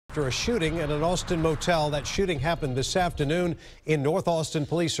After a shooting at an Austin motel. That shooting happened this afternoon in North Austin.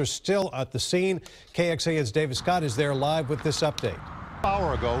 Police are still at the scene. KXAN's David Scott is there live with this update. An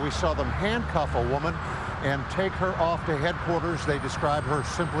hour ago, we saw them handcuff a woman and take her off to headquarters. They describe her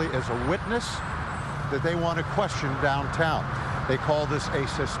simply as a witness that they want to question downtown. They call this a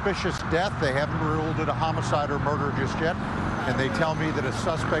suspicious death. They haven't ruled it a homicide or murder just yet. And they tell me that a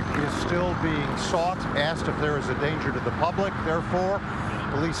suspect is still being sought, asked if there is a danger to the public. Therefore,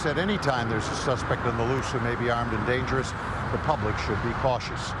 police said anytime there's a suspect on the loose who may be armed and dangerous, the public should be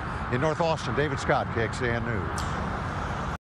cautious. In North Austin, David Scott, KXAN News.